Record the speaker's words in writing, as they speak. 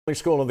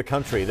School in the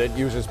country that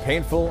uses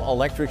painful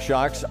electric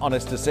shocks on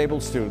its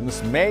disabled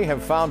students may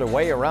have found a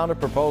way around a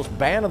proposed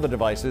ban of the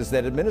devices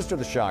that administer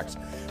the shocks.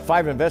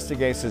 5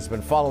 Investigates has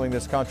been following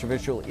this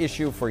controversial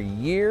issue for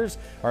years.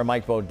 Our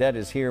Mike Beaudet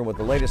is here with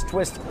the latest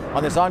twist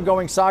on this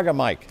ongoing saga.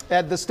 Mike.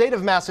 Ed, the state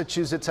of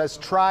Massachusetts has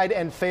tried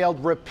and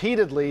failed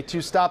repeatedly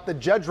to stop the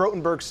Judge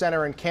Rotenberg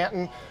Center in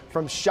Canton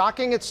from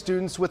shocking its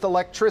students with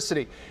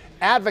electricity.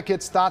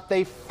 Advocates thought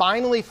they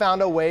finally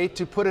found a way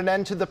to put an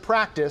end to the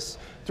practice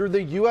through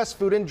the U.S.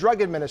 Food and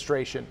Drug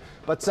Administration.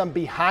 But some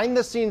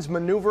behind-the-scenes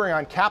maneuvering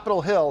on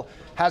Capitol Hill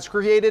has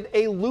created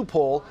a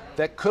loophole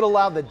that could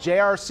allow the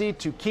JRC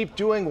to keep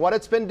doing what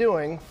it's been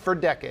doing for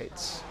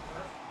decades.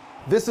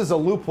 This is a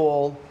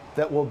loophole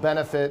that will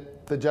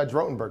benefit the Judge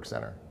Rotenberg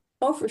Center.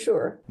 Oh, for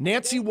sure.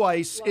 Nancy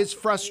Weiss is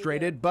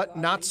frustrated but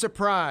not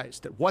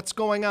surprised at what's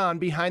going on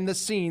behind the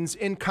scenes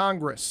in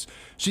Congress.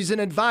 She's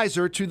an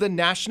advisor to the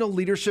National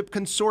Leadership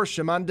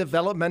Consortium on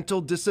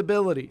Developmental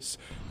Disabilities.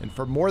 And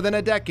for more than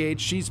a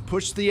decade, she's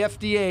pushed the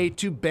FDA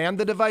to ban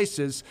the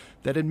devices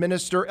that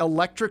administer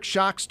electric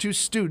shocks to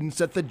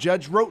students at the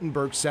Judge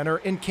Rotenberg Center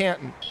in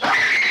Canton.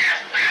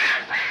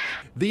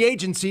 The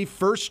agency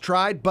first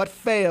tried but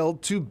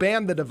failed to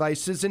ban the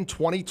devices in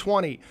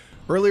 2020.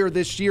 Earlier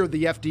this year,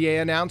 the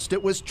FDA announced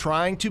it was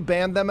trying to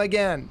ban them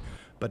again.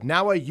 But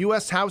now a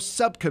U.S. House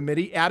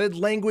subcommittee added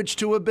language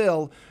to a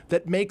bill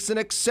that makes an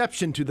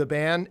exception to the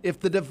ban if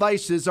the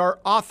devices are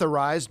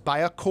authorized by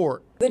a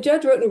court. The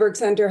Judge Rotenberg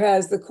Center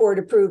has the court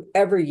approve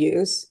every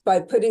use. By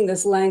putting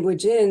this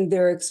language in,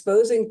 they're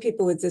exposing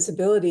people with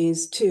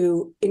disabilities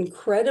to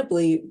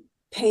incredibly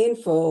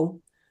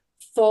painful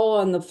fall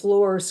on the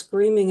floor,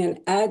 screaming in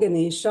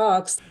agony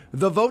shocks.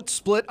 The vote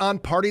split on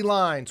party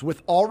lines,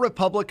 with all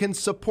Republicans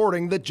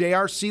supporting the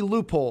JRC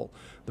loophole.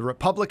 The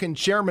Republican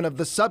chairman of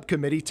the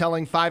subcommittee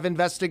telling 5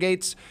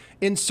 Investigates,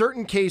 in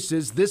certain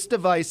cases, this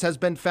device has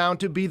been found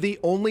to be the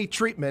only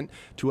treatment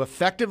to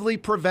effectively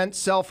prevent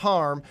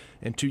self-harm,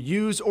 and to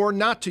use or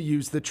not to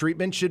use the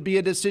treatment should be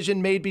a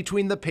decision made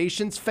between the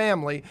patient's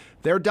family,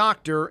 their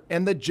doctor,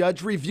 and the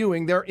judge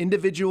reviewing their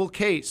individual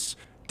case.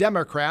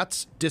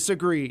 Democrats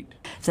disagreed.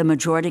 The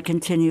majority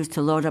continues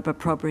to load up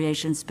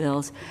appropriations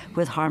bills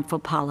with harmful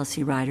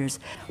policy riders.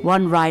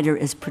 One rider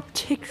is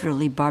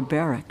particularly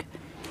barbaric.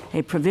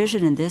 A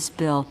provision in this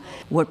bill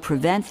would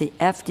prevent the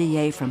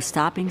FDA from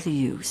stopping the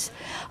use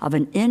of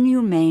an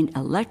inhumane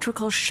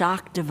electrical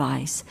shock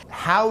device.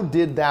 How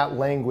did that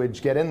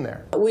language get in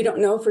there? We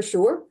don't know for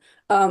sure.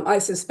 I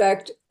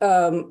suspect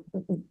the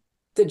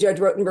Judge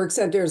Rotenberg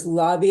Center's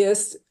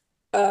lobbyists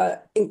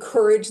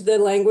encouraged the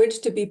language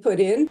to be put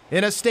in.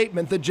 In a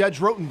statement, the Judge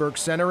Rotenberg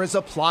Center is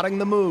applauding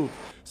the move,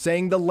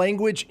 saying the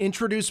language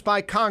introduced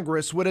by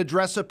Congress would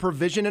address a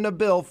provision in a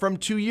bill from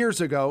 2 years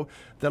ago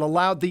that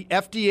allowed the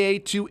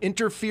FDA to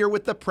interfere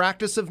with the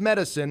practice of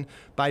medicine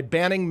by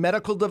banning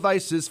medical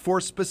devices for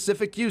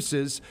specific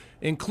uses,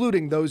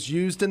 including those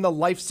used in the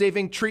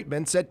life-saving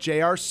treatments at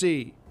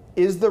JRC.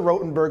 Is the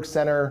Rotenberg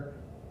Center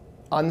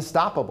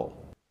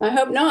unstoppable? I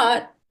hope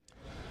not.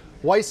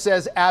 Weiss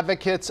says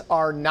advocates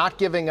are not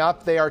giving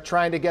up. They are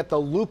trying to get the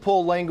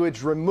loophole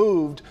language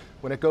removed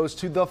when it goes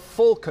to the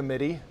full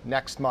committee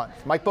next month.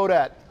 Mike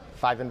Beaudet,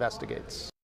 5 Investigates.